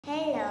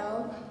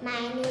Hello, my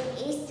name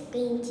is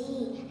Quỳnh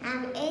Chi.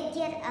 I'm 8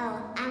 years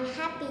old. I'm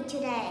happy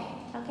today.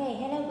 Okay,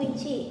 hello Quỳnh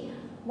Chi.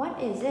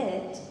 What is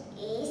it?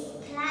 It's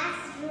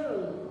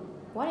classroom.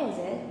 What is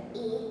it?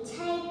 It's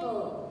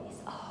table.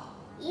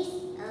 It's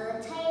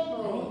a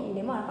table. Đấy,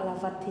 nếu mà gọi là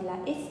vật thì là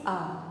it's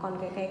a, còn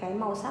cái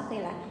màu sắc thì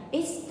là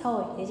it's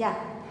thôi, nhớ chưa?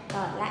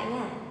 Rồi, lại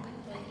nha.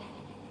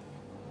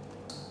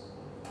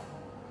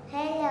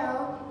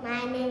 Hello,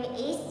 my name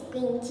is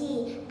Quỳnh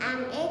Chi.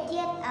 I'm 8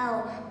 years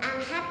old.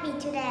 I'm happy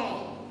today.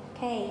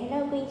 Okay,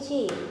 hello Quỳnh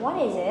Chi.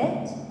 What is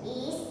it?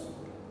 It's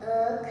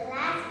a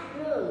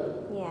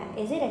classroom. Yeah,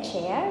 is it a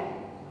chair?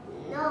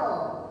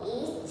 No,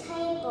 it's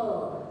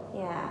table.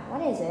 Yeah,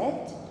 what is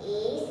it?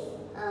 It's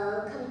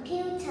a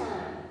computer.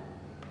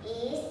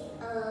 It's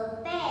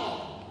a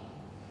bed.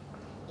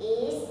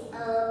 It's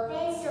a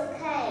pencil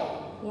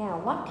case. Yeah,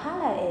 what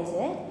color is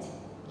it?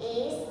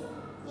 It's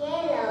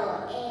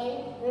yellow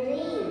and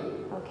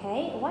green.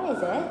 Okay, what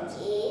is it?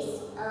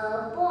 It's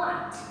a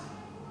board.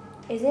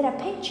 Is it a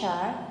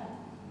picture?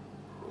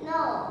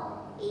 No,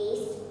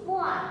 it's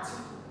board.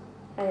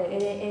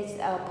 It's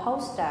a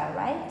poster,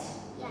 right?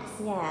 Yes.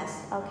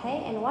 Yes,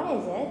 okay, and what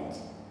is it?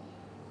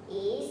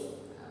 It's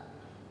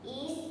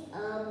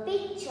a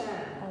picture.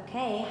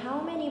 Okay,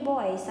 how many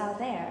boys are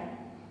there?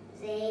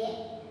 There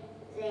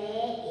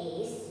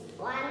is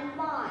one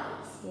boy.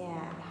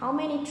 Yeah, how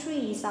many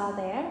trees are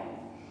there?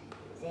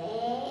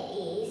 There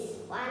is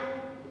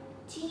one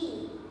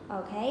tree.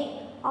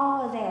 Okay,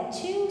 are there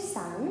two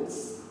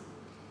suns?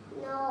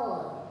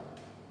 No,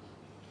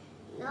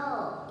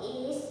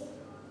 it's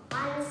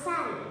one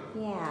sun.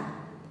 Yeah,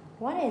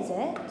 what is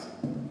it?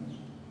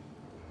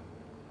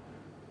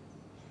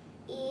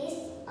 It's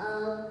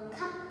a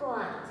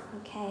cupboard.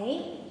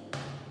 Okay.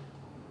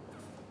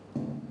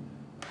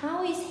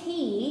 How is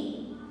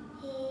he?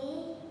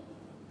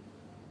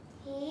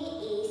 He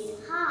is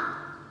hot.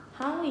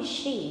 How is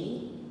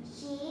she?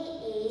 She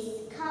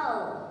is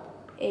cold.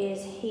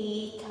 Is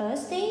he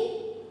thirsty?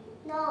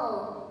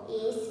 No,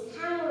 is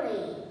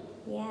hungry.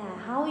 Yeah,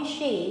 how is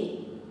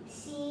she?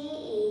 She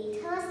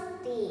is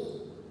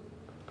thirsty.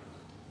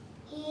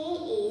 He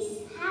is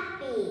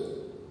happy.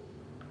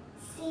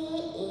 She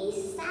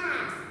is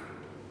sad.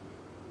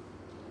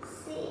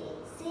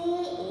 She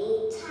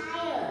is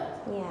tired.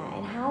 Yeah,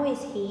 and how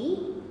is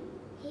he?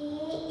 He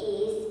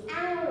is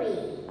angry.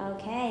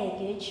 Okay,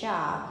 good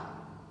job.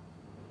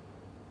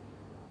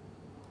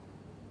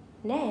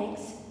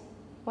 Next,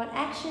 what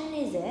action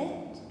is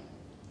it?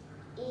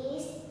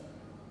 Is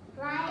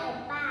ride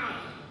a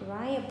bike.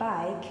 Ride a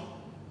bike.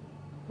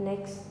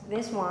 Next,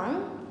 this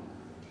one.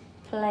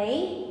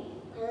 Play.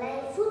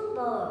 Play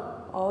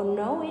football. Oh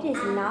no, it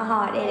is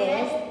not. It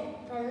is.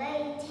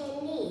 Play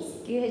tennis.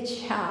 Good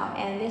job.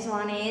 And this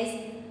one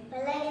is?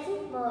 Play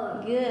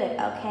football. Good,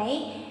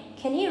 okay.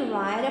 Can he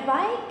ride a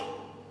bike?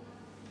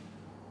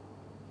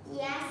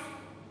 Yes.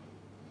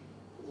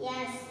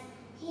 Yes.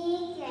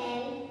 He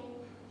can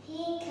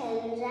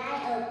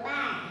ride a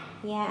bike.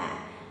 Yeah.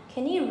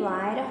 Can he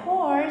ride a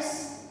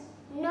horse?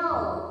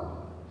 No.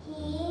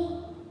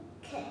 He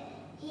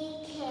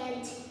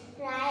can't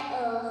ride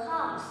a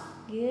horse.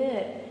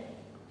 Good.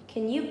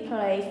 Can you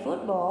play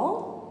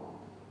football?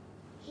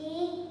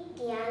 He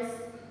can't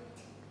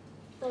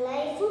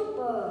play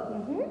football.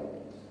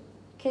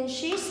 Can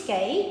she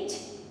skate?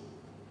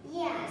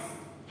 Yes.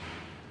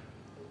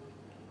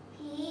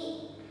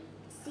 She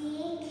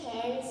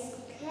can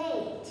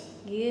skate.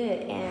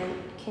 Good. And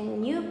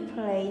can you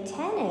play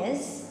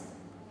tennis?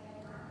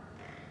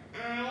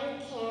 I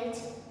can't.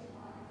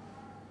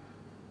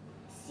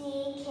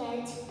 She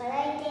can't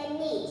play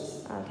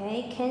tennis.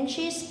 Okay. Can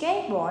she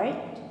skateboard?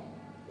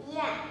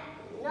 Yeah.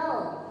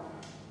 No.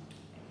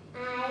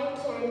 I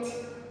can't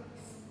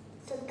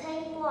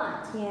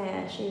skateboard.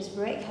 Yeah, she's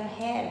break her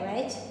head,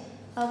 right?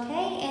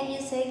 Okay, and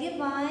you say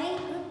goodbye.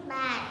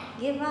 Goodbye.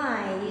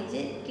 Goodbye. You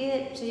did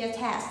good to your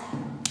test.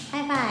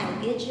 High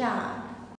five. Good job.